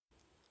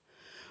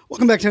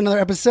Welcome back to another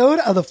episode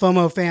of the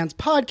FOMO Fans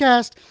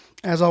Podcast.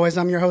 As always,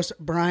 I'm your host,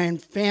 Brian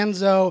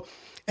Fanzo.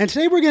 And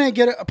today we're going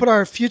to put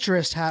our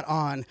Futurist hat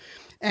on.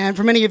 And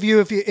for many of you,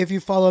 if you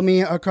follow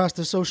me across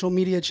the social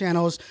media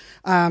channels,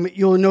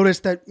 you'll notice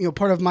that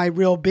part of my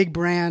real big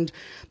brand,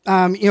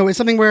 is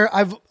something where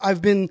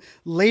I've been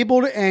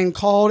labeled and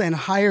called and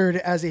hired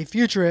as a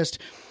futurist.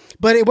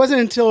 But it wasn't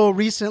until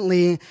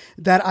recently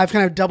that I've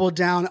kind of doubled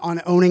down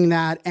on owning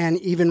that and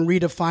even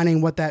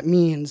redefining what that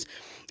means.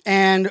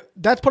 And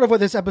that's part of what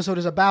this episode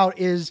is about.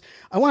 Is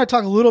I want to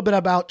talk a little bit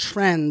about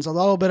trends, a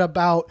little bit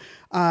about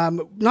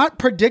not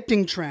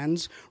predicting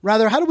trends,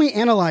 rather how do we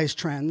analyze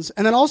trends?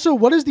 And then also,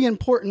 what is the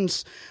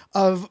importance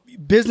of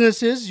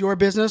businesses, your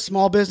business,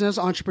 small business,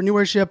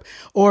 entrepreneurship,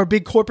 or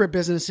big corporate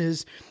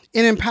businesses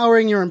in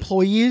empowering your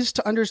employees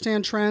to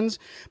understand trends?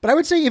 But I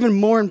would say even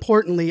more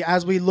importantly,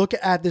 as we look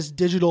at this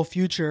digital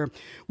future,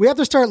 we have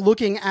to start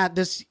looking at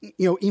this,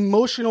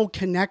 emotional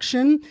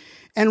connection.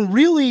 And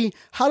really,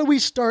 how do we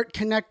start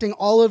connecting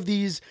all of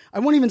these, I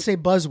won't even say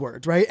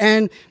buzzwords, right?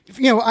 And,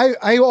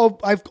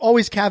 I've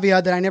always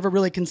caveated that I never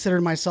really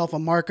considered myself a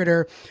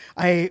marketer.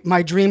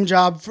 My dream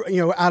job,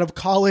 out of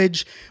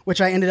college, which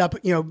I ended up,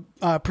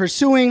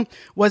 pursuing,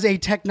 was a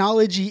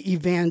technology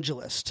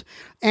evangelist.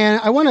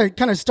 And I want to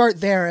kind of start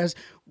there as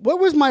what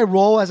was my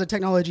role as a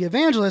technology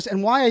evangelist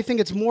and why I think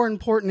it's more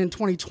important in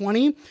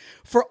 2020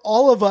 for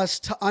all of us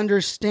to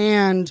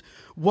understand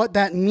what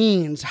that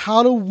means.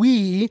 How do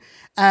we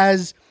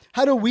as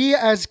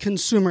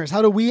consumers,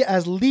 how do we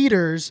as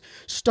leaders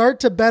start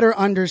to better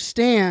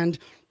understand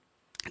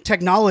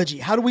technology?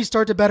 How do we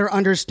start to better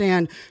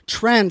understand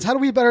trends? How do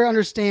we better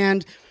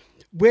understand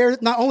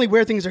not only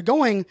where things are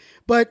going,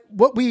 but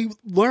what we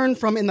learned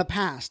from in the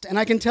past? And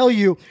I can tell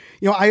you,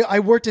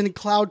 I worked in the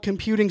cloud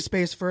computing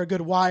space for a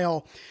good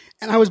while,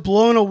 and I was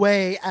blown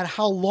away at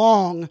how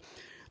long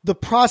the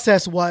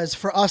process was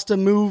for us to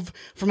move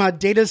from a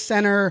data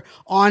center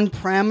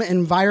on-prem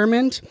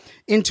environment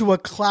into a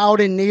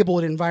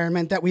cloud-enabled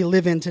environment that we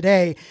live in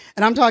today.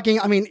 And I'm talking,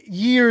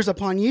 years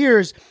upon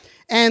years.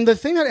 And the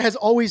thing that has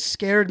always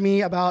scared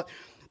me about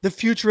the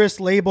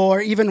futurist label, or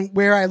even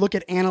where I look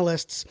at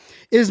analysts,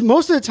 is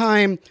most of the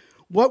time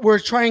what we're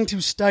trying to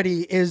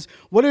study is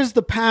what has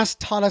the past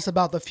taught us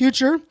about the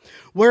future?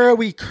 Where are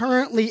we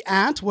currently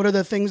at? What are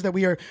the things that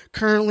we are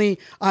currently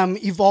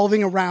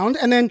evolving around?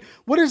 And then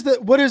what does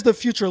the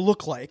future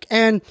look like?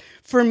 And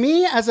for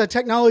me as a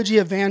technology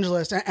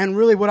evangelist, and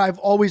really what I've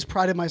always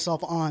prided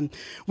myself on,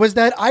 was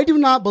that I do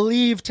not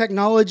believe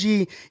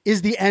technology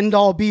is the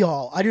end-all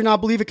be-all. I do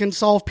not believe it can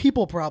solve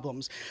people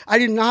problems. I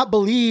do not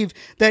believe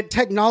that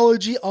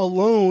technology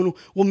alone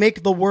will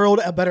make the world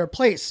a better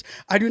place.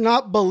 I do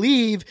not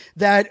believe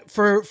that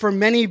for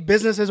many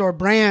businesses or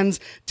brands,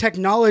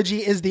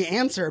 technology is the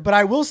answer. But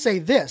I will say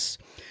this: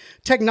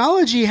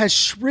 technology has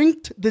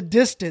shrinked the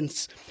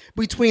distance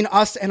between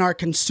us and our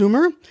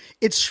consumer.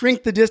 It's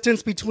shrink the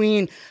distance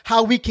between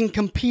how we can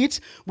compete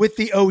with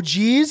the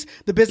OGs,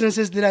 the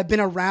businesses that have been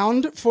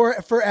around for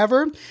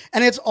forever.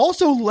 And it's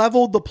also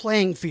leveled the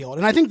playing field.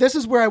 And I think this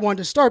is where I wanted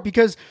to start,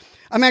 because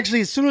I'm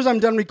actually, as soon as I'm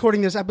done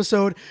recording this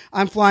episode,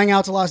 I'm flying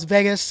out to Las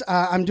Vegas.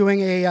 I'm doing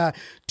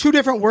two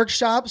different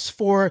workshops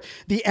for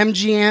the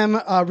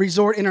MGM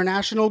Resort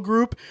International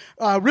Group,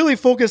 really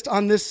focused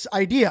on this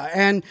idea.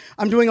 And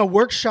I'm doing a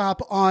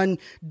workshop on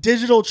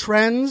digital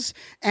trends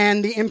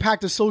and the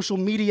impact of social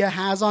media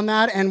has on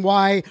that, and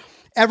why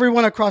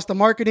everyone across the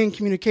marketing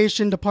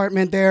communication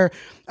department there,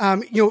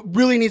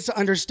 really needs to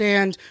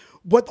understand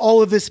what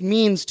all of this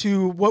means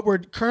to what we're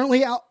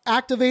currently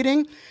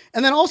activating.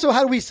 And then also,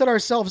 how do we set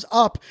ourselves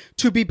up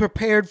to be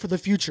prepared for the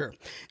future?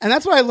 And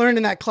that's what I learned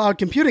in that cloud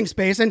computing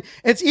space. And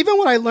it's even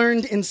what I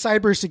learned in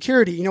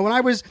cybersecurity. When I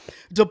was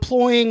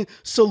deploying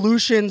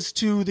solutions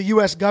to the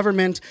U.S.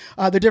 government,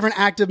 the different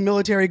active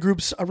military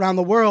groups around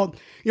the world,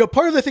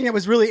 part of the thing that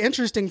was really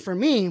interesting for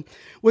me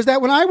was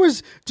that when I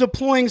was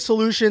deploying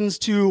solutions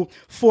to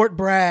Fort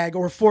Bragg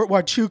or Fort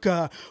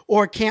Huachuca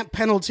or Camp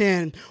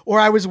Pendleton, or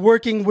I was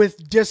working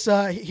with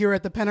DISA here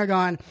at the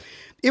Pentagon,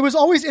 it was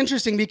always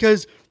interesting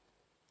because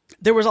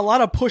there was a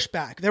lot of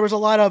pushback. There was a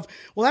lot of,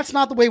 well, that's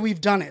not the way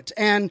we've done it.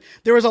 And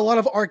there was a lot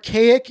of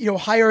archaic,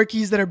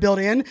 hierarchies that are built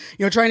in,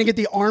 trying to get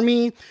the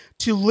Army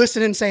to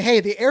listen and say, hey,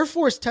 the Air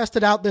Force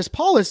tested out this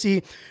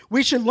policy.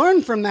 We should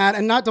learn from that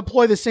and not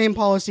deploy the same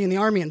policy in the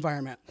Army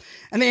environment.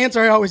 And the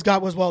answer I always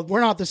got was, well, we're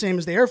not the same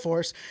as the Air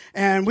Force,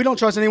 and we don't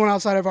trust anyone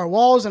outside of our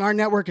walls, and our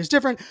network is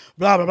different,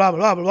 blah, blah, blah,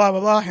 blah, blah, blah, blah,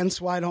 blah. Hence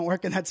why I don't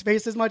work in that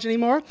space as much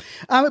anymore.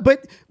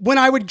 But when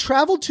I would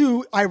travel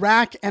to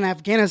Iraq and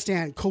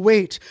Afghanistan,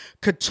 Kuwait,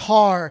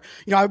 Qatar,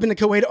 I've been to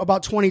Kuwait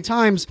about 20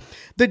 times.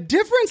 The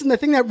difference and the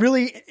thing that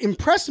really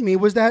impressed me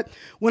was that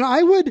when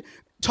I would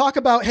talk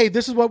about, hey,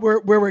 this is where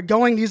we're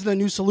going. These are the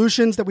new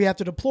solutions that we have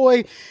to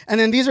deploy. And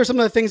then these are some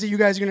of the things that you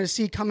guys are going to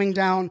see coming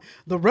down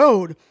the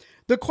road.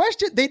 The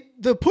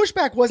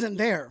pushback wasn't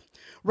there.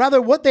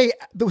 Rather, what they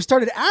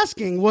started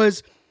asking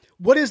was,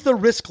 what is the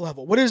risk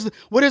level? What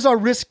is our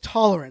risk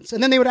tolerance?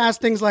 And then they would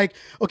ask things like,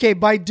 okay,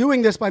 by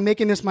doing this, by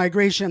making this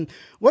migration,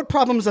 what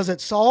problems does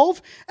it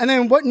solve? And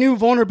then what new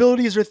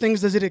vulnerabilities or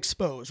things does it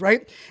expose,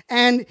 right?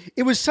 And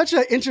it was such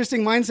an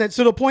interesting mindset.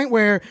 So to the point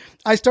where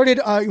I started,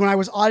 when I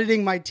was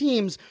auditing my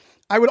teams,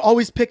 I would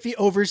always pick the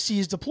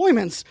overseas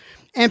deployments.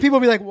 And people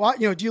would be like, "What?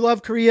 Do you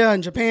love Korea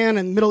and Japan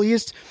and Middle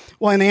East?"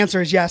 Well, and the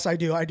answer is yes, I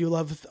do. I do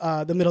love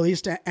the Middle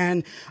East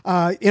and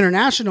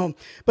international.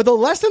 But the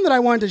lesson that I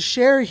wanted to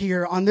share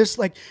here on this,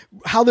 like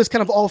how this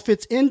kind of all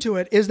fits into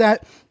it, is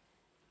that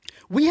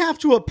we have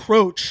to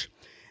approach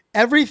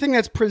everything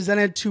that's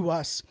presented to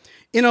us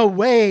in a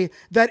way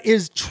that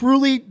is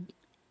truly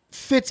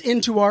fits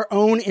into our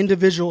own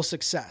individual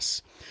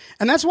success.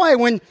 And that's why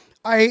when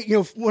I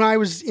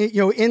was,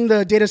 in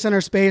the data center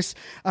space,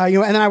 and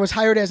then I was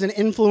hired as an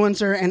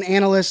influencer and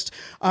analyst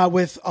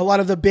with a lot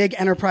of the big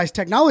enterprise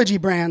technology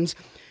brands.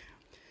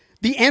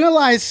 The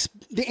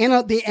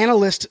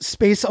analyst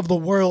space of the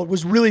world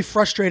was really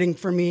frustrating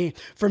for me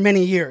for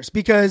many years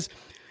because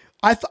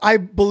I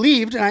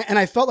believed, and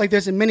I felt like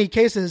this in many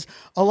cases,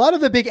 a lot of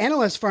the big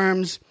analyst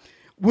firms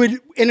and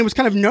it was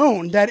kind of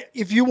known that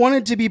if you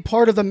wanted to be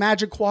part of the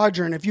Magic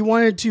Quadrant, if you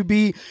wanted to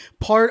be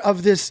part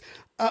of this,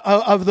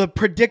 of the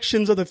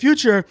predictions of the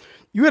future,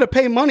 you had to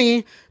pay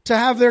money to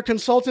have their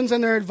consultants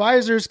and their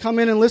advisors come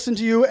in and listen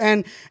to you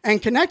and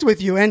connect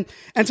with you. And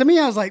to me,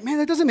 I was like, man,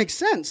 that doesn't make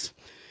sense.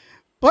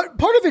 But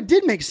part of it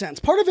did make sense.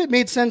 Part of it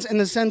made sense in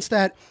the sense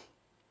that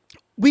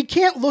we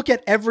can't look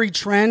at every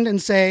trend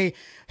and say,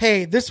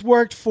 hey, this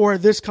worked for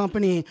this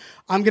company,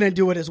 I'm going to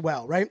do it as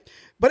well, right?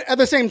 But at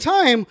the same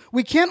time,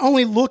 we can't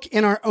only look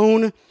in our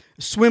own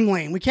swim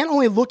lane. We can't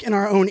only look in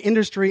our own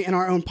industry and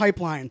our own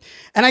pipeline.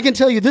 And I can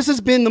tell you, this has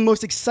been the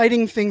most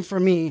exciting thing for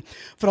me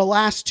for the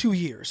last 2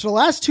 years. For the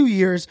last 2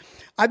 years,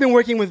 I've been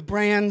working with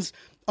brands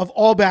of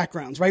all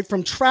backgrounds, right?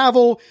 From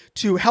travel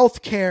to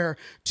healthcare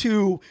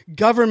to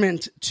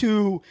government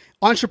to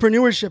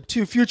entrepreneurship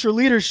to future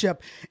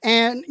leadership.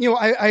 And,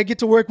 I get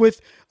to work with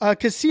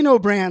casino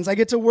brands. I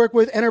get to work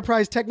with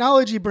enterprise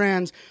technology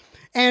brands.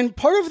 And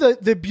part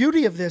of the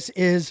beauty of this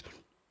is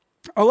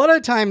a lot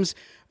of times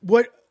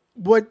what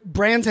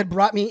brands had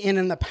brought me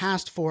in the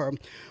past for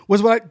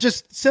was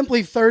just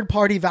simply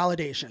third-party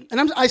validation.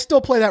 And I still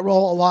play that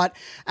role a lot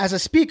as a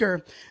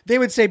speaker. They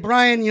would say,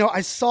 Brian,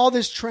 I saw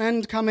this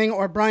trend coming,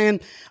 or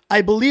Brian,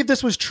 I believe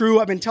this was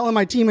true. I've been telling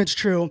my team it's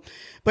true.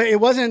 But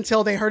it wasn't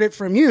until they heard it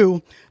from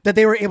you that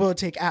they were able to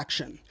take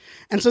action.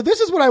 And so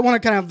this is what I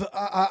want to kind of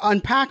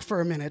unpack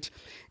for a minute,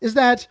 is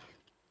that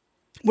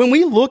when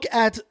we look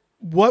at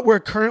what we're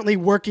currently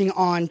working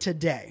on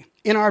today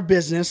in our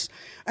business,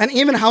 and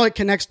even how it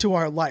connects to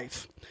our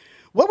life,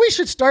 what we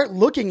should start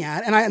looking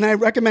at, and I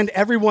recommend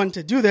everyone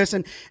to do this,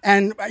 and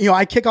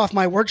I kick off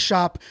my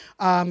workshop,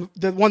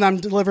 the one I'm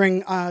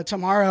delivering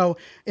tomorrow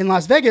in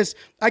Las Vegas,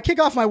 I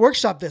kick off my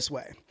workshop this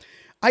way.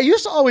 I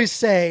used to always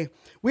say,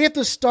 we have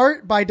to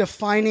start by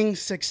defining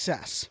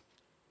success.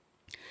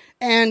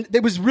 And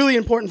it was really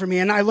important for me.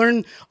 And I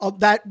learned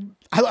that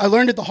I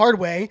learned it the hard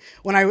way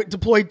when I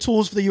deployed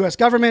tools for the U.S.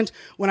 government,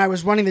 when I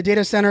was running the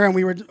data center and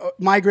we were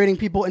migrating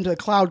people into the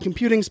cloud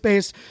computing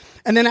space.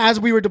 And then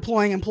as we were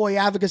deploying employee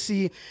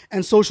advocacy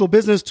and social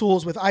business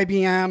tools with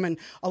IBM and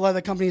a lot of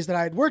the companies that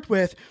I had worked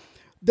with,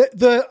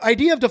 the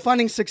idea of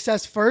defining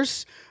success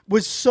first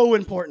was so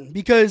important,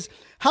 because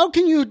how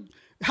can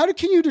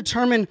you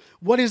determine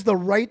what is the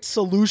right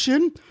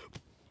solution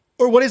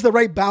or what is the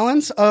right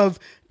balance of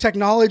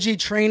technology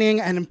training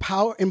and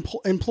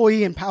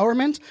employee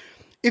empowerment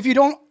if you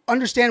don't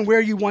understand where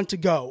you want to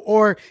go,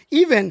 or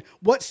even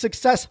what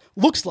success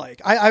looks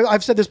like?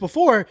 I've said this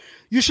before,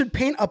 you should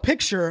paint a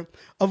picture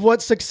of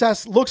what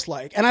success looks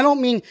like. And I don't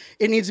mean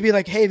it needs to be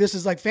like, hey, this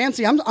is like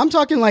fancy. I'm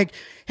talking like,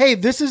 hey,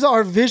 this is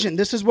our vision.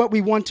 This is what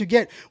we want to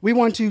get. We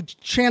want to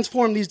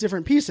transform these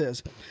different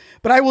pieces.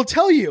 But I will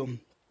tell you,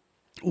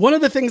 one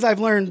of the things I've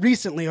learned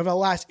recently over the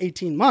last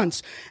 18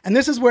 months, and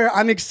this is where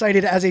I'm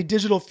excited as a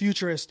digital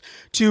futurist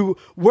to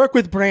work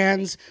with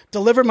brands,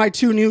 deliver I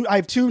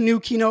have two new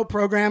keynote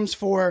programs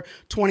for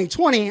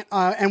 2020.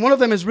 And one of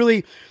them is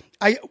really,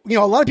 a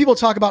lot of people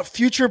talk about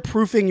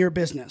future-proofing your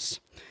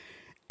business.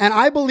 And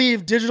I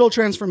believe digital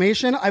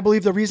transformation, I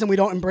believe the reason we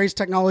don't embrace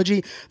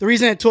technology, the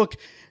reason it took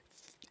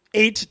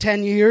 8 to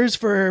 10 years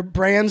for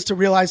brands to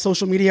realize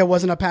social media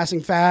wasn't a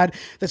passing fad,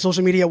 that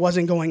social media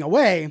wasn't going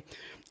away,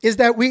 is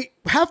that we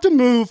have to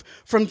move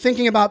from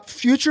thinking about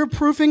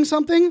future-proofing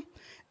something,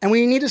 and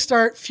we need to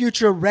start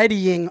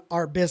future-readying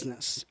our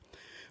business.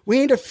 We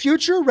need to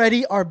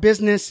future-ready our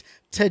business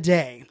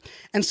today.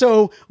 And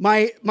so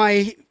my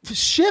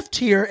shift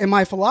here in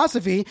my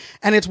philosophy,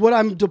 and it's what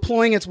I'm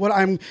deploying, it's what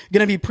I'm going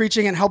to be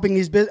preaching and helping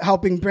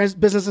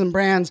businesses and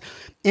brands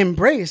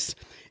embrace,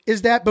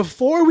 is that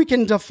before we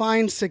can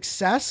define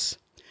success,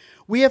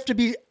 we have to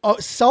be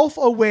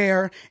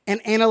self-aware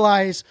and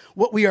analyze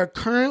what we are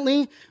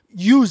currently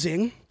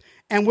using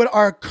and what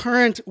our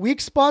current weak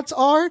spots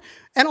are,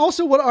 and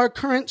also what our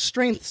current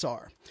strengths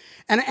are.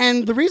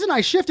 And the reason I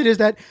shifted is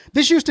that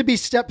this used to be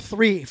step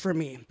 3 for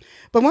me.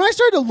 But when I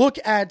started to look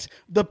at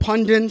the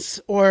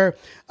pundits or,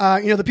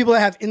 the people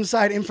that have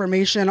inside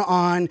information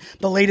on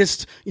the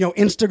latest,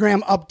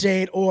 Instagram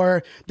update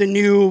or the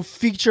new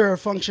feature or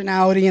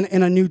functionality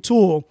in a new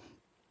tool,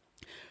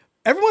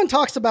 everyone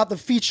talks about the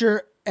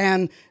feature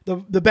and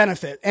the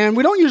benefit. And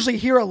we don't usually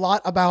hear a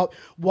lot about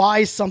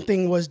why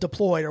something was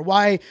deployed or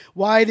why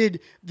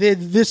did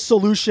this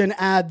solution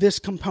add this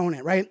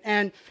component, right?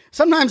 And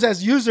sometimes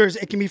as users,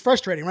 it can be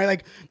frustrating,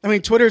 right?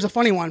 Twitter is a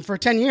funny one. For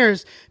 10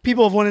 years,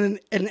 people have wanted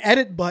an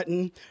edit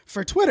button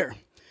for Twitter,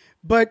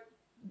 but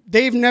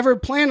they've never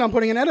planned on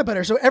putting an edit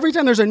button. So every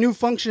time there's a new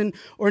function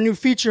or a new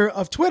feature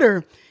of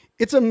Twitter,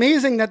 it's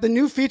amazing that the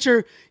new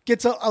feature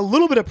gets a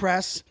little bit of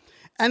press,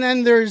 and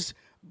then there's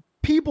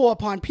people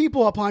upon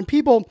people upon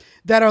people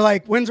that are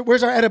like,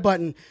 where's our edit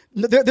button?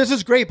 This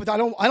is great, but I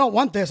don't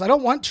want this. I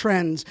don't want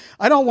trends.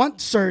 I don't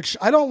want search.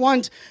 I don't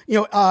want,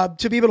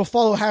 to be able to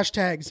follow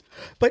hashtags.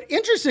 But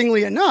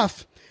interestingly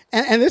enough,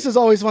 and this is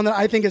always one that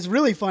I think is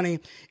really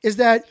funny, is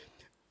that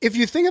if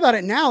you think about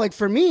it now, like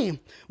for me,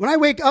 when I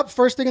wake up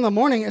first thing in the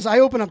morning is I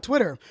open up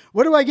Twitter.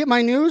 Where do I get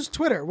my news?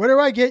 Twitter. Where do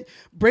I get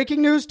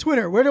breaking news?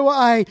 Twitter. Where do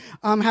I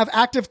have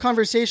active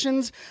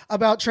conversations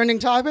about trending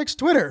topics?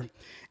 Twitter.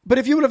 But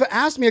if you would have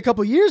asked me a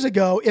couple years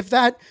ago if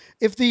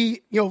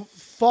the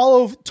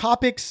follow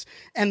topics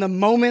and the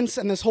moments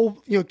and this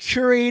whole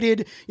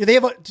curated, they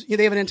have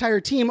an entire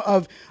team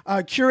of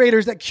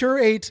curators that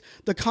curate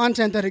the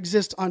content that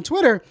exists on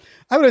Twitter,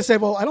 I would have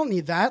said, well, I don't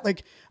need that.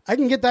 Like, I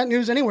can get that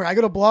news anywhere. I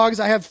go to blogs,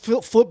 I have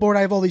Flipboard,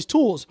 I have all these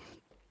tools.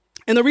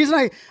 And the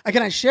reason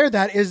I share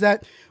that is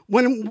that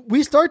when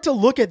we start to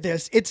look at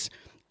this, it's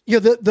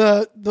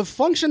the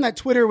function that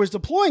Twitter was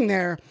deploying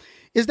there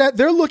is that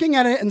they're looking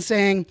at it and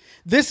saying,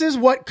 this is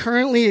what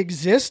currently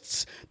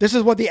exists. This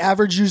is what the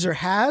average user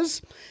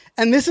has.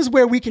 And this is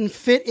where we can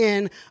fit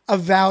in a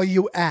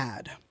value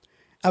add.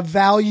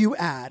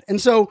 And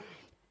so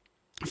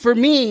for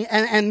me,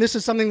 and this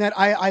is something that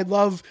I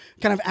love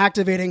kind of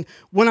activating,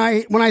 when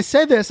I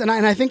say this, and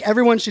I think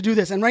everyone should do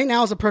this, and right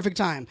now is a perfect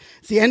time.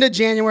 It's the end of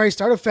January,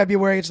 start of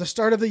February. It's the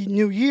start of the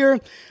new year.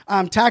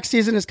 Tax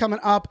season is coming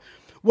up.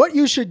 What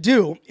you should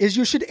do is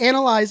you should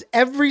analyze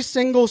every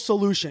single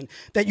solution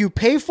that you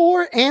pay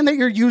for and that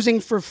you're using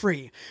for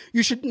free.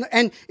 You should,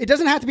 and it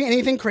doesn't have to be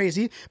anything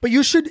crazy, but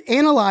you should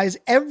analyze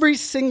every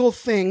single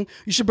thing.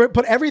 You should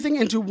put everything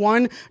into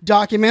one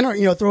document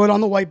or, throw it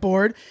on the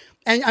whiteboard.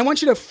 And I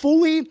want you to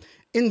fully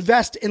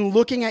invest in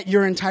looking at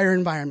your entire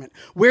environment.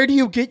 Where do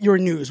you get your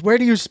news? Where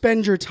do you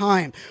spend your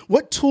time?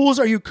 What tools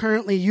are you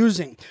currently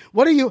using?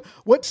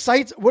 What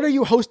sites, what are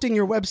you hosting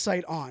your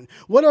website on?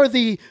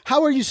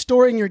 How are you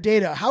storing your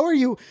data? How are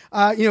you,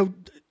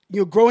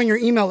 growing your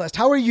email list?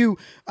 How are you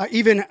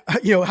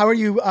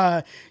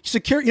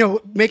secure,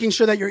 making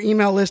sure that your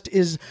email list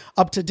is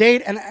up to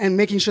date and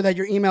making sure that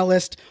your email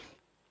list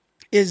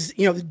is,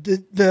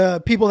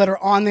 the people that are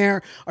on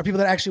there are people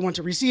that actually want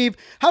to receive.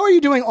 How are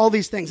you doing all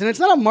these things? And it's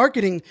not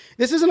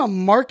this isn't a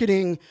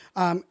marketing,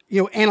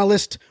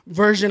 analyst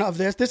version of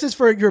this. This is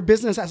for your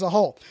business as a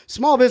whole.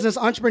 Small business,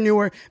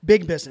 entrepreneur,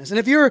 big business. And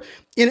if you're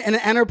in an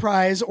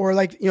enterprise or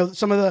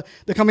some of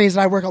the companies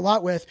that I work a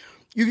lot with,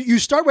 you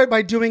start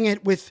by doing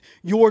it with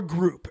your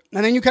group,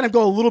 and then you kind of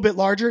go a little bit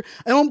larger.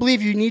 I don't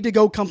believe you need to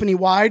go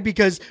company-wide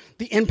because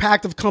the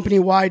impact of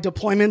company-wide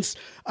deployments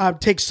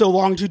takes so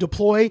long to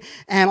deploy,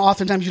 and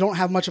oftentimes you don't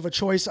have much of a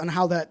choice on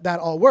how that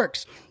all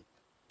works.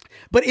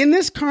 But in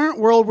this current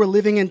world we're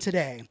living in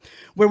today,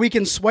 where we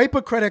can swipe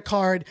a credit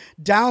card,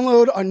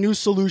 download a new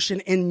solution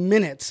in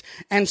minutes,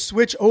 and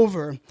switch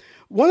over,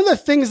 one of the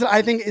things that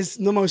I think is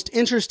the most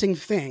interesting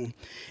thing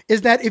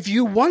is that if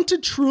you want to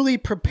truly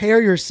prepare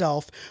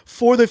yourself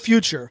for the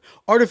future,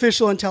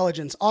 artificial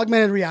intelligence,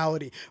 augmented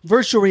reality,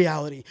 virtual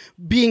reality,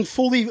 being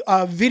fully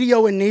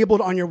video enabled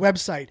on your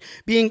website,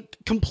 being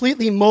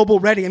completely mobile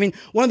ready. I mean,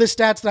 one of the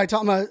stats that I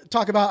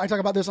talk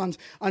about this on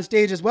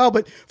stage as well,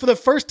 but for the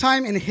first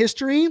time in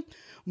history,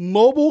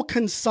 mobile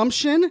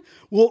consumption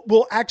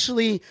will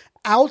actually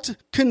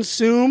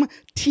out-consume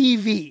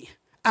TV.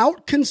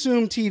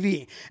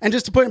 And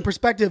just to put it in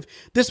perspective,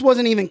 this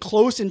wasn't even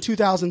close in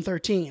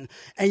 2013.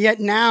 And yet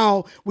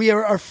now we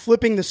are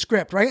flipping the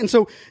script, right? And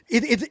so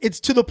it's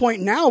to the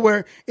point now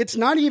where it's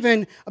not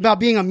even about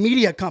being a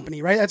media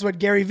company, right? That's what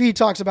Gary Vee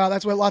talks about.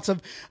 That's what lots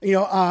of,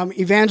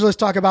 evangelists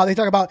talk about. They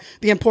talk about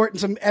the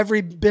importance of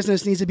every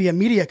business needs to be a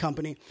media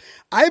company.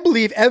 I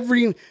believe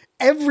every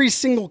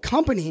single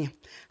company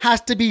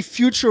has to be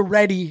future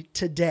ready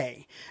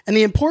today. And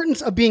the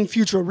importance of being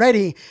future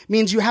ready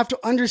means you have to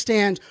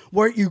understand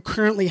what you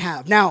currently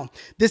have. Now,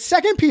 the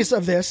second piece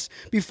of this,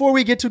 before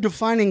we get to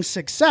defining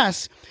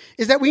success,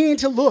 is that we need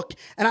to look.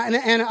 And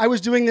I was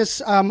doing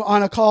this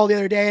on a call the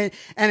other day,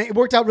 and it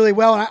worked out really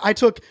well. And I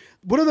took,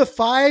 what are the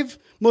 5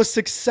 most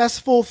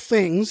successful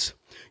things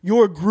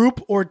your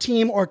group or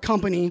team or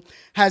company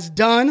has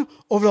done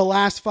over the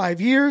last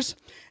 5 years?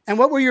 And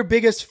what were your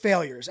biggest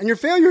failures? And your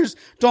failures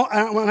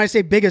when I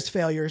say biggest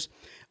failures,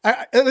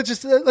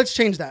 Let's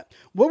change that.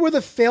 What were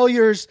the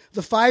failures,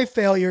 the 5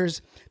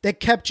 failures that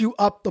kept you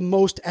up the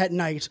most at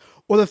night?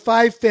 Or the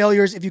 5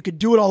 failures, if you could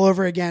do it all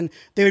over again,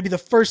 they would be the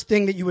first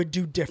thing that you would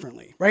do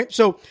differently, right?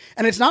 So,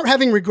 and it's not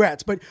having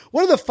regrets, but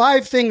what are the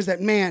 5 things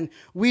that, man,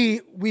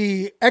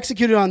 we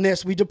executed on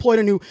this, we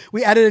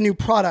added a new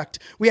product,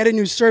 we added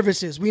new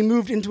services, we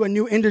moved into a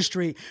new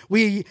industry,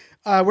 we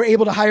were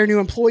able to hire new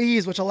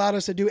employees, which allowed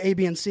us to do A,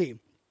 B, and C.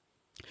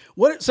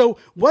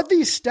 What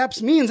these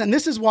steps means, and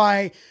this is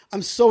why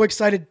I'm so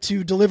excited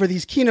to deliver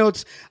these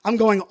keynotes. I'm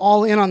going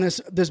all in on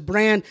this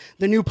brand.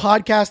 The new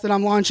podcast that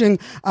I'm launching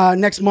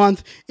next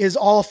month is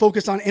all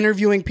focused on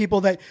interviewing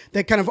people that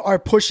kind of are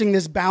pushing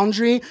this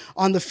boundary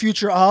on the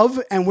future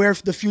of and where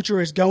the future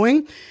is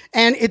going.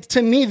 And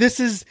to me, this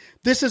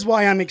is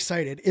why I'm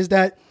excited, is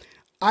that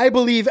I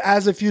believe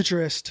as a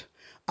futurist,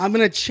 I'm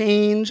going to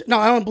change. No,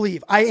 I don't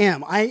believe. I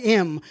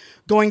am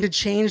going to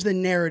change the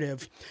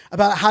narrative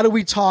about how do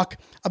we talk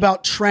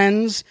about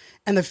trends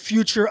and the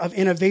future of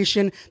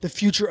innovation, the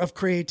future of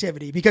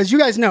creativity. Because you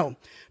guys know,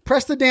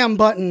 press the damn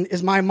button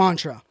is my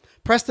mantra.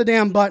 Press the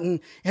damn button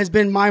has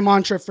been my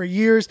mantra for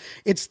years.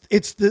 It's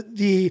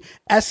the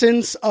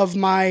essence of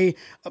my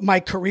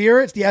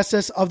career. It's the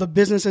essence of the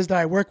businesses that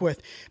I work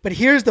with. But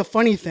here's the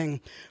funny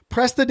thing.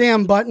 Press the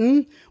damn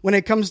button when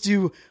it comes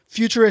to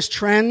futurist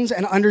trends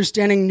and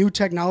understanding new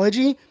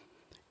technology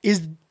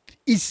is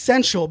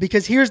essential,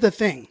 because here's the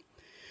thing.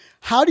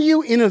 How do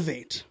you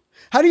innovate?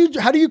 How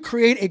do you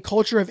create a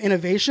culture of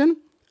innovation?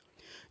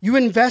 You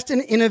invest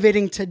in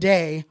innovating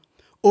today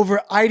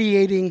over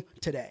ideating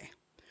today.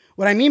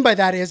 What I mean by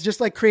that is just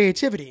like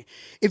creativity.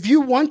 If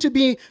you want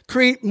to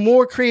create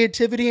more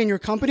creativity in your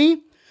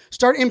company,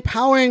 start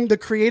empowering the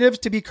creatives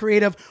to be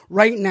creative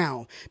right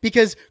now.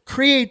 Because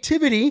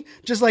creativity,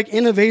 just like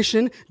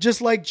innovation,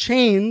 just like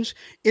change,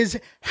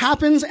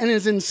 happens and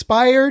is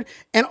inspired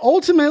and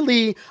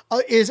ultimately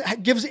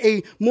gives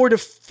a more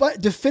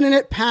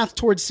definitive path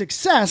towards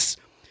success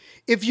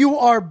if you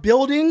are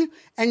building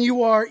and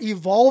you are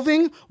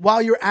evolving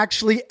while you're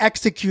actually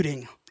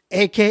executing,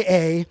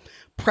 aka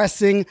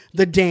pressing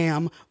the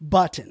damn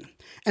button.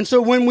 And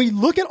so when we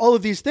look at all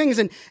of these things,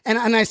 and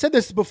I said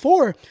this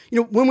before,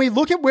 when we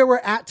look at where we're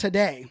at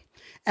today,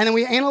 and then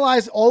we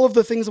analyze all of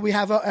the things that we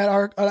have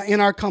in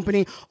our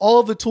company,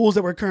 all of the tools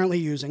that we're currently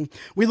using,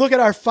 we look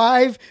at our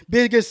 5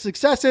 biggest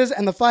successes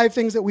and the 5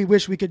 things that we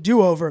wish we could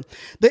do over.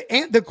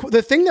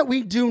 The thing that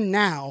we do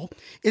now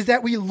is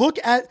that we look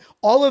at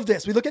all of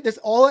this. We look at this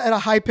all at a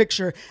high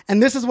picture,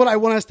 and this is what I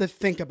want us to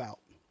think about.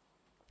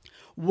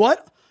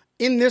 What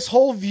in this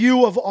whole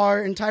view of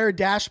our entire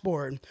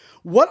dashboard,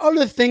 what are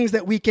the things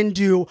that we can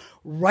do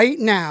right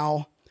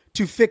now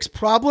to fix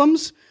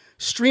problems,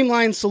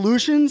 streamline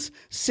solutions,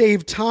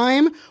 save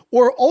time,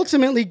 or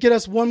ultimately get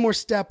us one more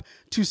step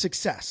to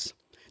success?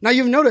 Now,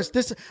 you've noticed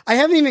this, I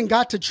haven't even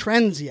got to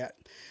trends yet,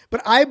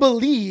 but I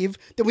believe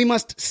that we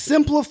must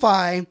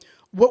simplify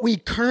what we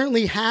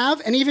currently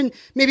have, and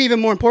maybe even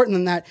more important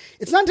than that,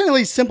 it's not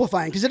necessarily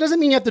simplifying, because it doesn't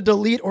mean you have to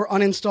delete or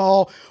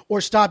uninstall or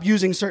stop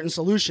using certain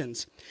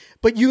solutions.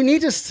 But you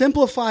need to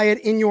simplify it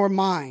in your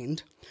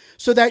mind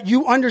so that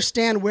you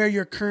understand where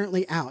you're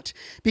currently at.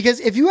 Because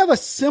if you have a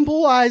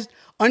simplified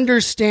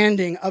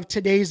understanding of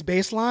today's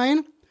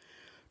baseline,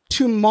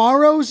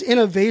 tomorrow's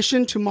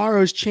innovation,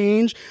 tomorrow's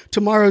change,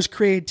 tomorrow's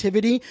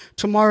creativity,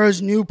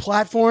 tomorrow's new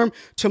platform,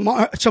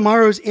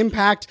 tomorrow's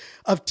impact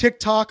of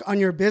TikTok on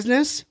your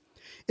business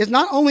is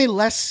not only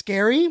less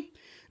scary,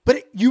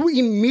 but you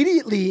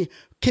immediately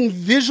can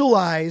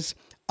visualize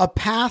a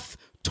path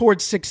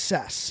towards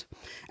success.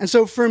 And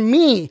so for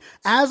me,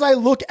 as I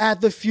look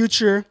at the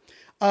future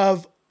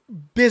of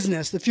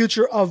business, the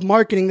future of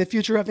marketing, the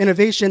future of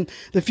innovation,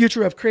 the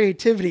future of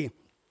creativity,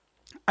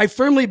 I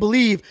firmly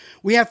believe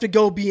we have to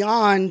go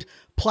beyond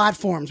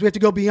platforms. We have to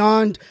go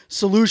beyond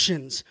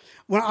solutions.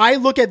 When I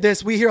look at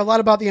this, we hear a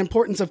lot about the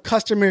importance of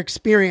customer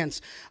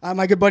experience.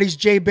 My good buddies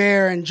Jay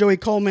Baer and Joey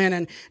Coleman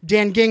and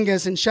Dan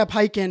Gingas and Shep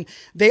Hyken,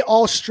 they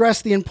all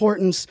stress the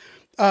importance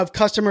of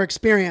customer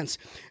experience.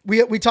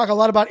 We talk a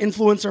lot about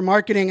influencer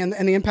marketing and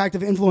the impact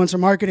of influencer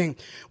marketing.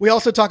 We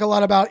also talk a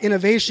lot about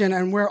innovation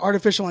and where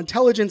artificial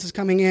intelligence is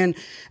coming in.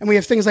 And we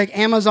have things like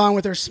Amazon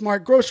with their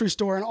smart grocery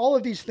store and all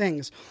of these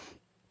things.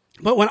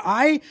 But when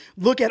I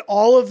look at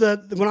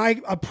when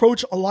I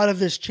approach a lot of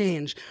this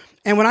change,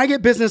 and when I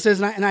get businesses,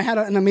 and I had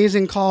an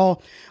amazing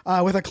call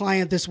with a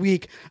client this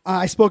week,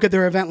 I spoke at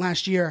their event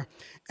last year,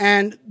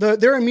 and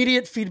their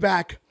immediate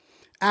feedback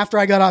after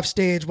I got off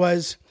stage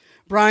was,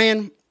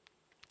 Brian,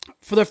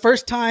 for the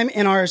first time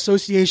in our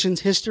association's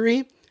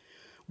history,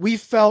 we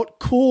felt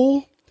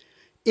cool,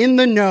 in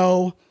the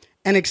know,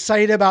 and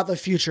excited about the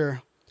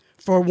future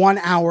for 1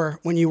 hour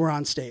when you were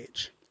on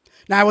stage.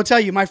 Now, I will tell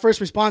you, my first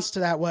response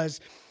to that was,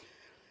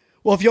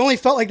 well, if you only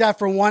felt like that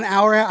for 1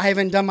 hour, I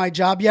haven't done my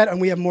job yet, and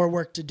we have more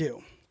work to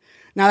do.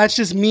 Now, that's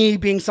just me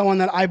being someone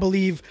that I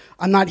believe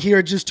I'm not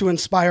here just to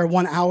inspire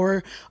 1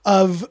 hour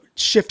of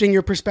shifting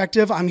your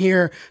perspective. I'm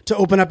here to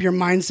open up your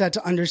mindset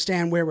to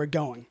understand where we're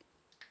going.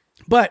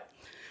 But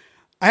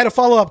I had a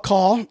follow-up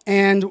call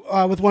and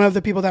with one of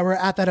the people that were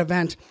at that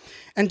event.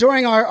 And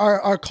during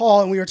our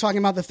call, and we were talking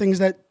about the things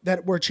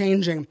that were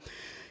changing,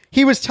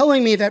 he was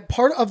telling me that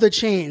part of the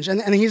change,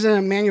 and he's in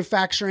a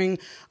manufacturing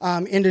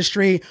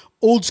industry,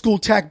 old school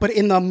tech, but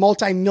in the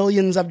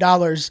multi-millions of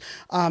dollars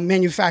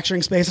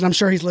manufacturing space. And I'm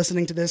sure he's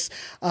listening to this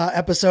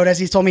episode, as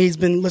he's told me he's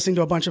been listening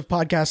to a bunch of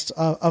podcasts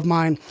of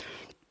mine.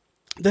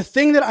 The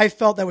thing that I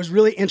felt that was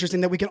really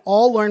interesting that we can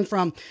all learn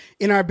from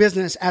in our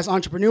business as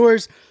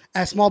entrepreneurs,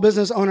 as small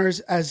business owners,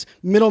 as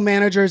middle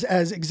managers,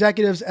 as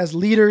executives, as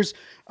leaders,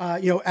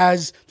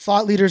 as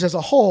thought leaders as a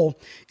whole,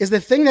 is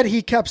the thing that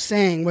he kept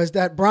saying was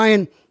that,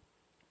 Brian,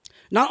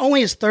 not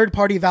only is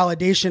third-party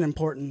validation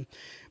important,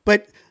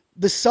 but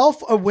the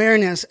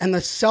self-awareness and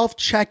the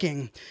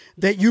self-checking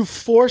that you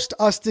forced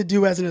us to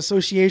do as an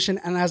association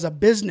and as a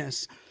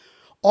business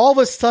all of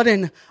a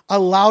sudden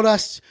allowed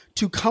us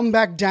to come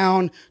back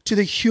down to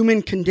the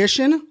human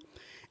condition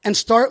and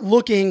start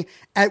looking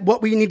at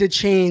what we need to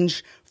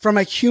change from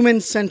a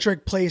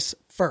human-centric place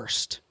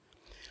first.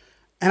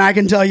 And I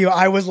can tell you,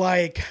 I was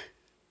like,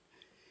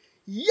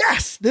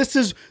 yes, this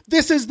is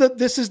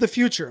the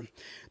future.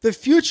 The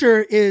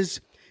future is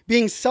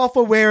being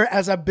self-aware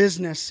as a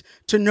business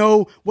to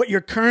know what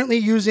you're currently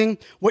using,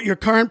 what your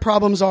current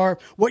problems are,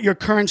 what your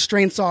current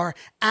strengths are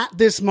at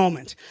this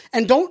moment.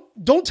 And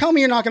don't tell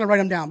me you're not going to write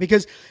them down,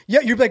 because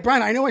you're like,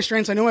 Brian, I know my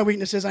strengths, I know my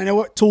weaknesses, I know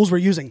what tools we're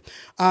using.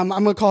 I'm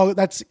going to call it,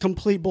 that's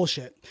complete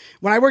bullshit.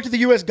 When I worked at the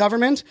U.S.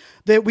 government,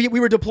 we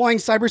were deploying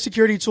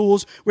cybersecurity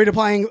tools, we were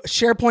deploying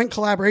SharePoint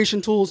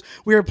collaboration tools,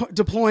 we were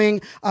deploying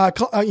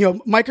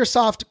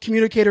Microsoft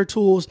communicator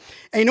tools.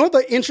 And you know what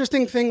the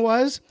interesting thing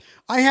was?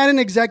 I had an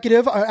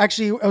executive,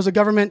 actually I was a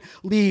government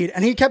lead,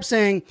 and he kept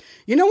saying,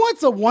 you know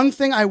what's the one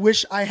thing I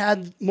wish I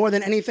had more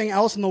than anything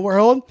else in the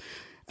world?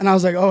 And I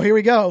was like, oh, here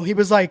we go. He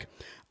was like,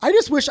 I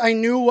just wish I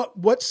knew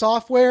what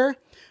software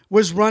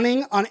was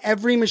running on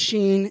every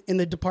machine in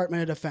the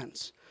Department of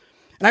Defense.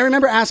 And I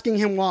remember asking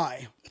him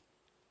why.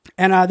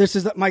 And this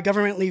is my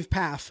government leave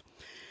path.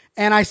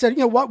 And I said,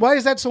 why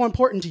is that so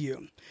important to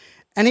you?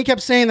 And he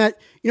kept saying that,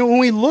 when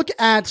we look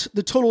at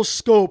the total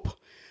scope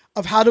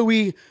of how do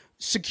we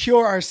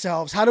secure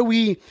ourselves, how do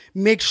we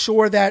make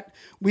sure that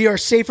we are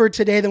safer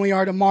today than we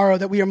are tomorrow,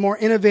 that we are more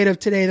innovative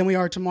today than we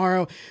are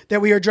tomorrow,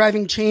 that we are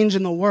driving change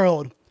in the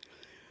world,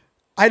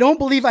 I don't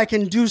believe I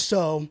can do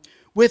so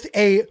with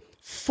a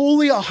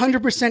fully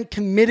 100%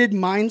 committed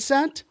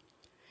mindset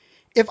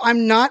if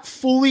I'm not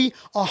fully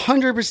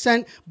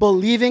 100%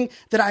 believing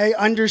that I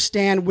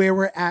understand where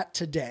we're at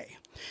today.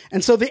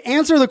 And so the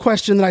answer to the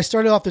question that I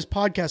started off this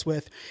podcast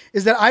with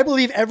is that I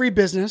believe every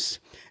business,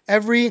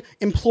 every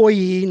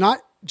employee, not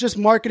just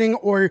marketing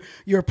or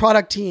your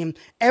product team,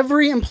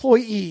 every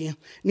employee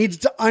needs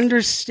to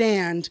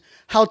understand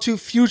how to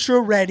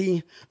future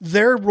ready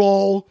their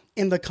role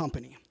in the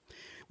company.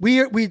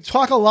 We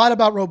talk a lot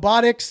about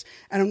robotics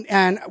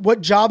and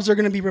what jobs are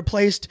going to be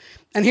replaced.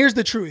 And here's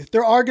the truth.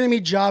 There are going to be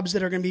jobs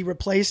that are going to be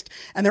replaced,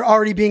 and they're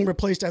already being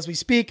replaced as we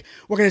speak.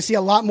 We're going to see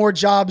a lot more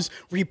jobs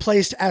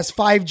replaced as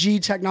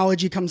 5G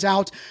technology comes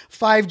out.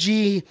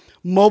 5G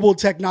mobile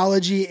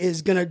technology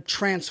is going to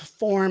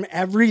transform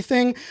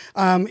everything.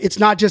 It's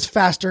not just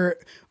faster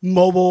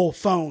mobile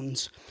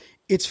phones.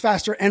 It's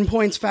faster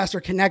endpoints, faster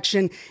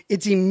connection.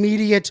 It's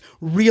immediate,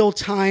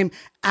 real-time,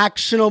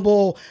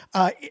 actionable,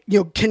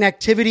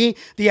 connectivity.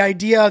 The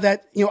idea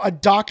that, a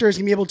doctor is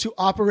going to be able to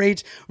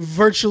operate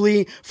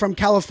virtually from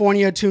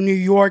California to New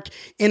York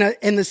in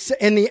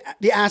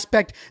the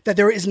aspect that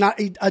there is not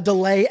a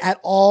delay at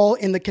all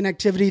in the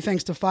connectivity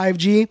thanks to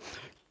 5G.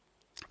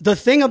 The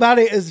thing about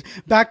it is,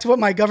 back to what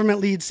my government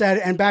lead said,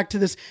 and back to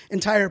this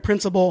entire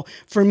principle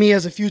for me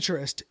as a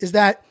futurist, is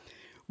that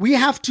we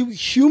have to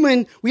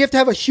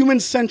have a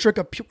human-centric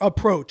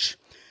approach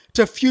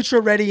to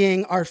future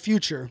readying our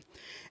future.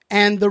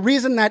 And the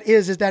reason that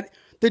is that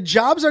the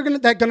jobs that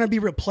are going to be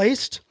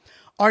replaced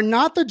are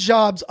not the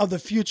jobs of the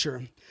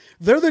future.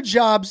 They're the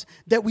jobs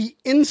that we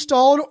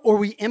installed or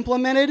we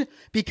implemented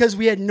because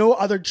we had no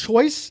other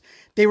choice.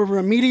 They were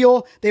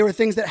remedial. They were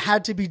things that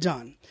had to be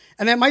done.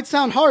 And that might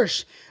sound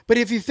harsh, but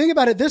if you think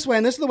about it this way,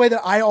 and this is the way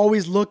that I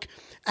always look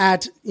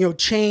at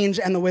change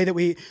and the way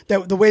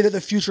that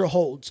the future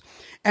holds.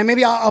 And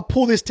maybe I'll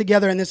pull this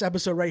together in this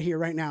episode right here,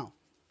 right now.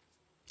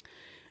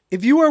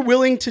 If you are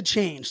willing to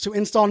change, to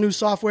install new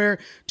software,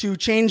 to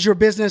change your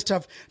business,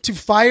 to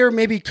fire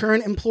maybe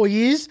current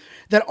employees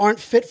that aren't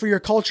fit for your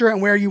culture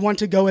and where you want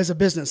to go as a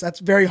business, that's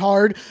very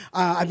hard.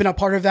 I've been a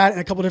part of that in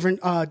a couple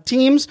different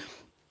teams.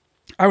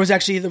 I was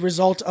actually the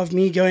result of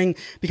me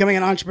becoming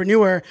an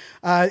entrepreneur,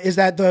 is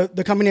that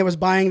the company I was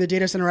buying, the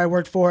data center I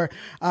worked for,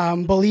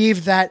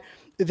 believed that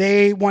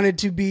they wanted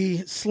to be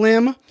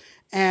slim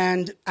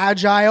and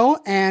agile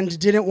and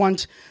didn't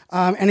want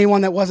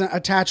anyone that wasn't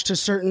attached to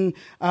certain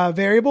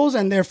variables.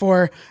 And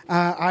therefore,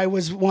 I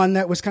was one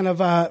that was kind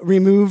of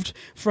removed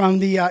from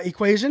the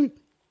equation.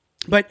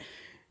 But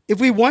If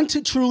we want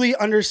to truly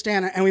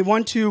understand it and we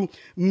want to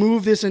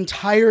move this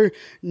entire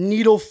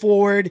needle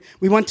forward,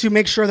 we want to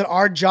make sure that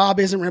our job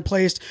isn't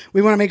replaced.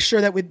 We want to make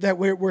sure that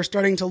we're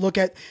starting to look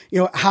at,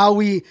 how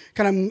we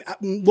kind of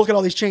look at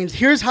all these changes.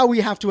 Here's how we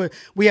have to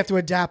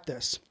adapt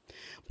this.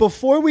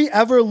 Before we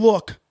ever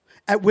look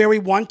at where we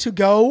want to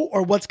go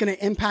or what's going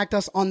to impact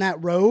us on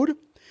that road,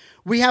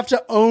 we have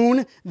to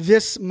own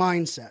this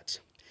mindset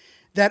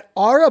that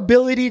our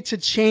ability to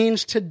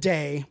change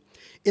today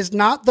is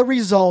not the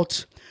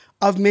result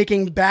of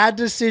making bad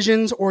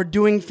decisions or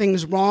doing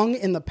things wrong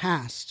in the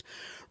past.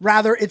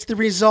 Rather, it's the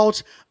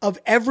result of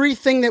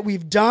everything that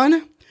we've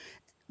done,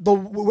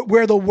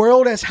 where the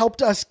world has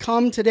helped us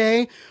come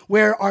today,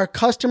 where our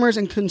customers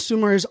and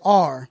consumers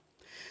are,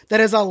 that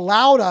has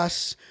allowed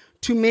us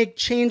to make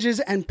changes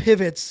and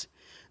pivots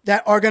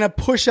that are going to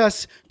push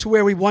us to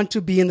where we want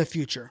to be in the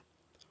future.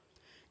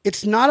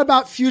 It's not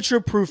about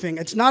future-proofing.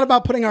 It's not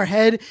about putting our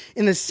head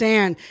in the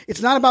sand. It's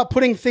not about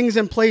putting things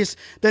in place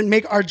that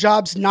make our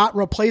jobs not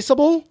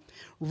replaceable.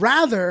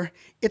 Rather,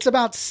 it's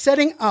about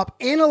setting up,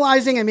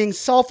 analyzing, and being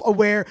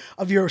self-aware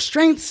of your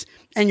strengths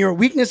and your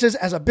weaknesses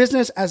as a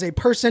business, as a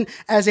person,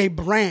 as a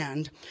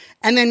brand,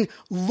 and then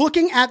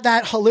looking at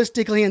that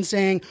holistically and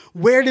saying,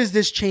 where does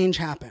this change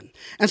happen?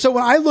 And so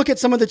when I look at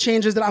some of the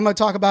changes that I'm going to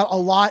talk about a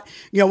lot,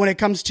 when it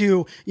comes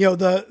to,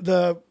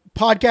 the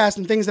podcast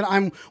and things that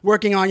I'm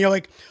working on,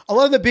 like a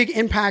lot of the big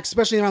impacts,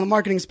 especially around the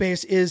marketing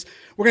space, is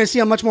we're going to see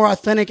a much more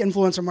authentic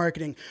influencer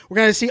marketing. We're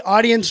going to see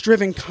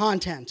audience-driven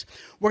content.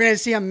 We're going to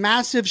see a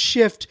massive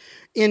shift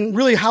in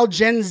really how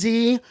Gen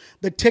Z,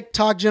 the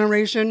TikTok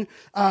generation,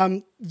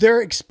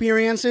 their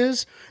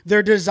experiences,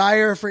 their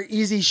desire for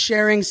easy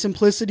sharing,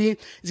 simplicity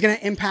is going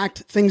to impact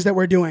things that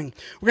we're doing.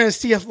 We're going to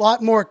see a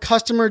lot more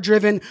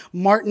customer-driven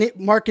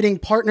marketing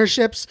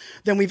partnerships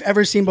than we've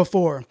ever seen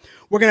before.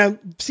 We're going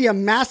to see a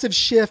massive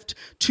shift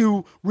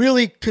to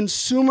really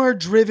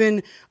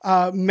consumer-driven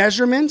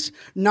measurement,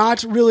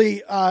 not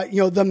really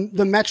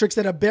the metrics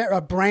that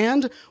a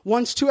brand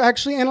wants to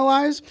actually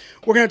analyze.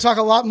 We're going to talk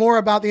a lot more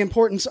about the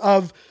importance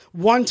of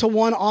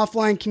one-to-one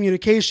offline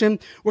communication.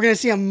 We're going to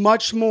see a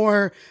much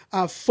more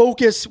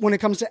focus when it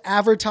comes to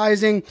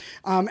advertising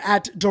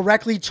at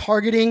directly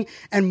targeting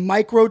and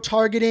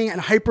micro-targeting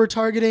and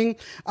hyper-targeting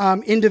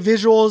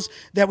individuals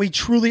that we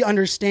truly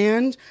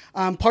understand.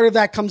 Part of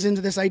that comes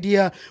into this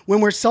idea when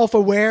we're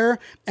self-aware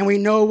and we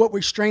know what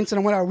our strengths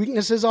and what our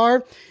weaknesses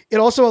are. It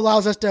also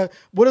allows us to,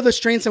 what are the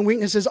strengths and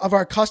weaknesses of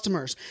our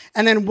customers?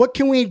 And then what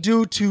can we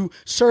do to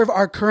serve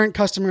our current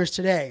customers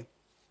today?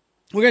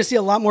 We're going to see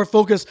a lot more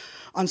focus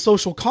on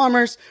social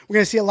commerce. We're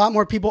going to see a lot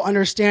more people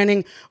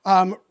understanding,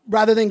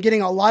 rather than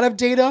getting a lot of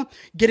data,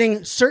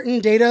 getting certain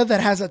data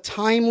that has a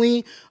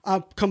timely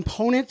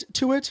component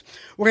to it.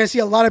 We're going to see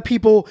a lot of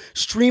people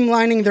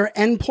streamlining their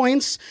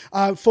endpoints,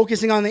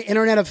 focusing on the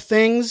Internet of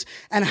Things,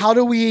 and how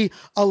do we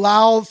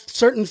allow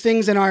certain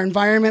things in our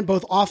environment,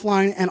 both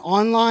offline and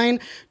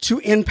online, to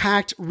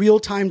impact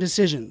real-time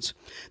decisions.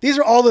 These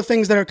are all the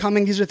things that are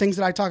coming. These are things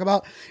that I talk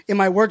about in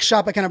my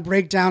workshop. I kind of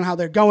break down how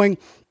they're going.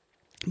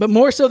 But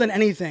more so than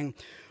anything,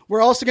 we're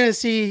also going to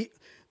see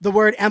the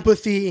word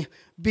empathy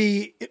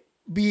be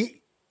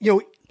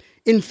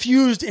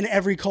infused in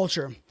every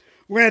culture.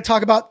 We're going to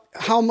talk about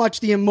how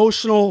much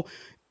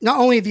not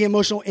only the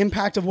emotional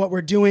impact of what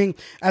we're doing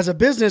as a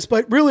business,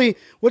 but really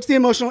what's the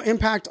emotional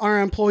impact on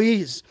our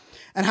employees?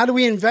 And how do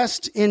we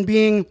invest in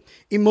being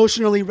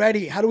emotionally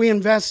ready? How do we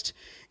invest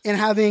in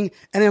having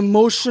an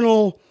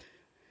emotional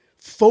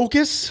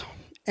focus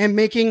and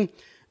making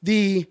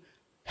the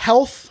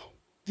health,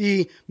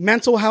 the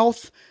mental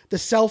health, the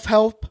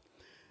self-help,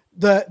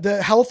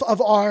 the health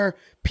of our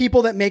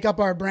people that make up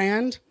our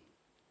brand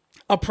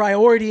a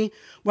priority,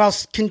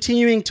 whilst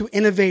continuing to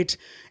innovate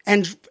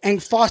and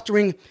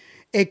fostering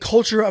a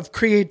culture of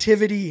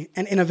creativity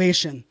and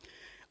innovation.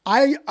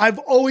 I've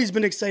always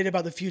been excited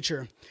about the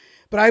future,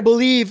 but I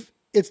believe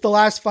it's the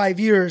last 5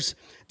 years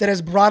that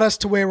has brought us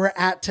to where we're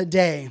at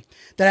today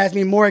that has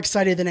me more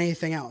excited than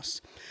anything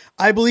else.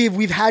 I believe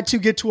we've had to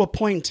get to a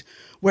point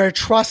where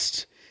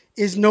trust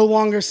is no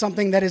longer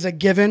something that is a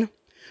given.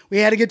 We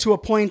had to get to a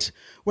point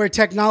where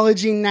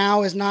technology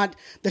now is not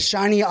the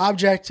shiny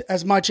object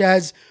as much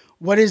as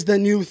what is the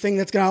new thing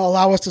that's going to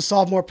allow us to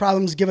solve more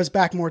problems, give us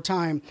back more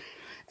time.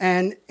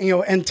 And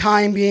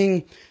time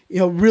being,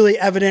 really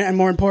evident and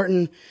more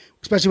important,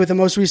 especially with the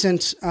most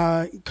recent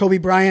Kobe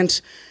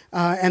Bryant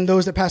and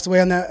those that passed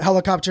away on the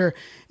helicopter.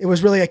 It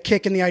was really a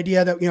kick in the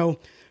idea that,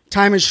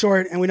 time is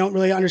short and we don't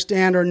really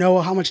understand or know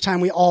how much time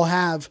we all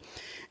have.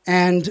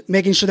 And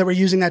making sure that we're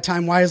using that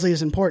time wisely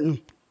is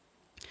important.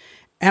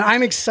 And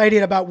I'm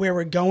excited about where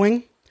we're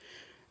going.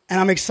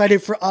 And I'm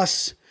excited for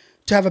us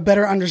to have a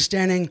better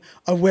understanding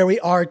of where we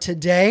are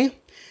today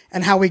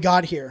and how we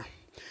got here.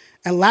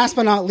 And last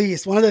but not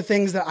least, one of the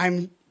things that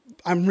I'm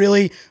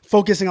really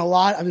focusing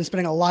I've been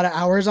spending a lot of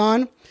hours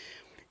on,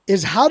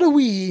 is how do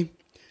we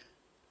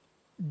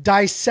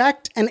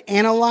dissect and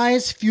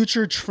analyze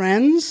future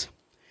trends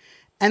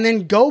and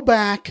then go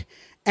back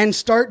and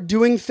start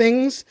doing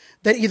things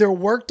that either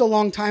worked a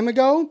long time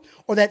ago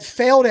or that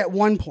failed at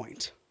one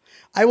point.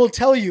 I will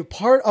tell you,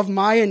 part of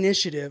my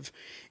initiative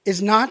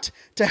is not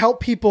to help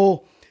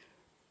people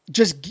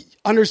just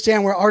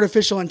understand where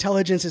artificial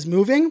intelligence is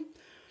moving,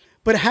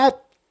 but have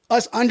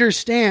us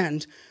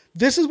understand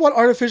this is what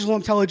artificial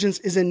intelligence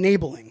is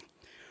enabling.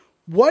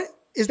 What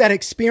is that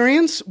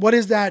experience? What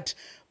is that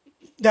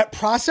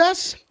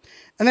process?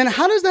 And then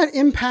how does that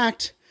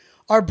impact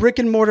our brick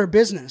and mortar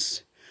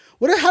business?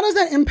 How does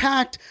that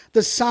impact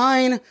the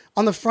sign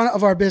on the front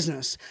of our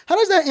business? How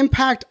does that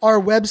impact our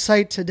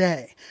website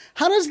today?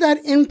 How does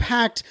that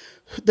impact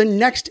the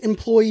next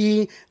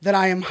employee that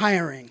I am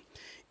hiring?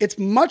 It's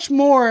much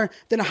more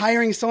than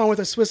hiring someone with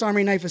a Swiss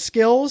Army knife of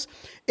skills.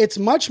 It's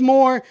much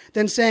more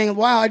than saying,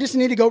 wow, I just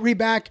need to go read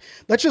back.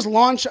 Let's just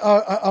launch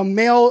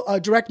a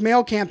direct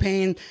mail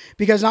campaign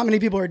because not many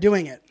people are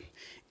doing it.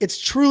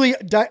 It's truly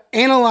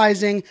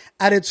analyzing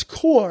at its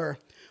core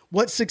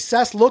what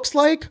success looks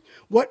like,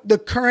 what the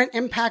current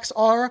impacts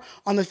are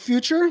on the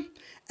future,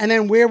 and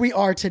then where we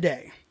are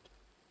today.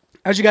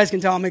 As you guys can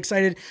tell, I'm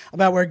excited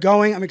about where we're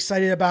going. I'm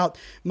excited about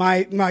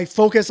my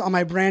focus on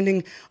my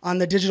branding on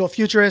the Digital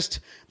Futurist,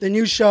 the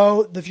new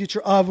show, The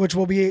Future of, which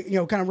will be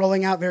kind of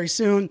rolling out very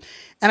soon.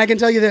 And I can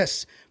tell you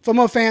this,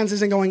 FOMO Fans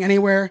isn't going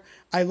anywhere.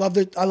 I love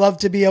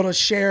to be able to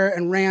share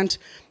and rant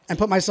and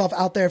put myself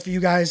out there for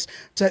you guys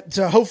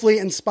to hopefully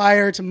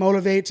inspire, to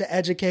motivate, to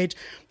educate.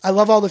 I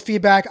love all the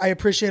feedback. I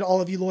appreciate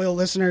all of you loyal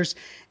listeners.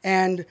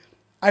 And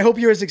I hope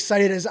you're as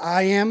excited as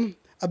I am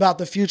about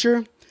the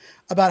future,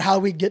 about how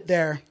we get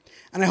there.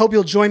 And I hope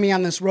you'll join me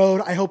on this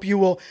road. I hope you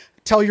will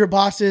tell your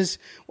bosses.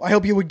 I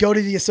hope you would go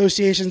to the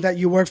associations that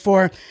you work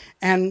for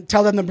and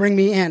tell them to bring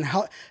me in.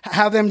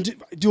 Have them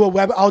do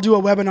I'll do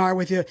a webinar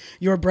with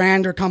your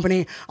brand or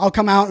company. I'll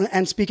come out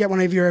and speak at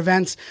one of your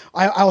events.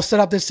 I'll set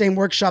up this same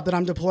workshop that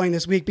I'm deploying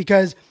this week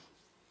because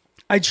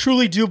I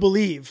truly do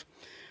believe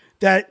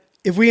that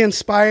if we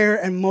inspire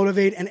and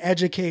motivate and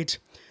educate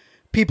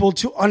people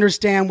to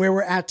understand where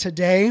we're at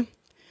today,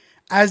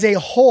 as a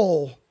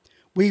whole,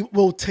 we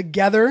will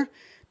together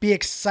be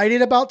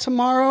excited about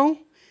tomorrow,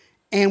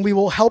 and we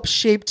will help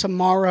shape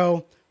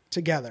tomorrow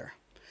together.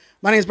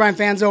 My name is Brian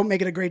Fanzo.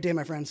 Make it a great day,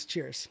 my friends.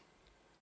 Cheers.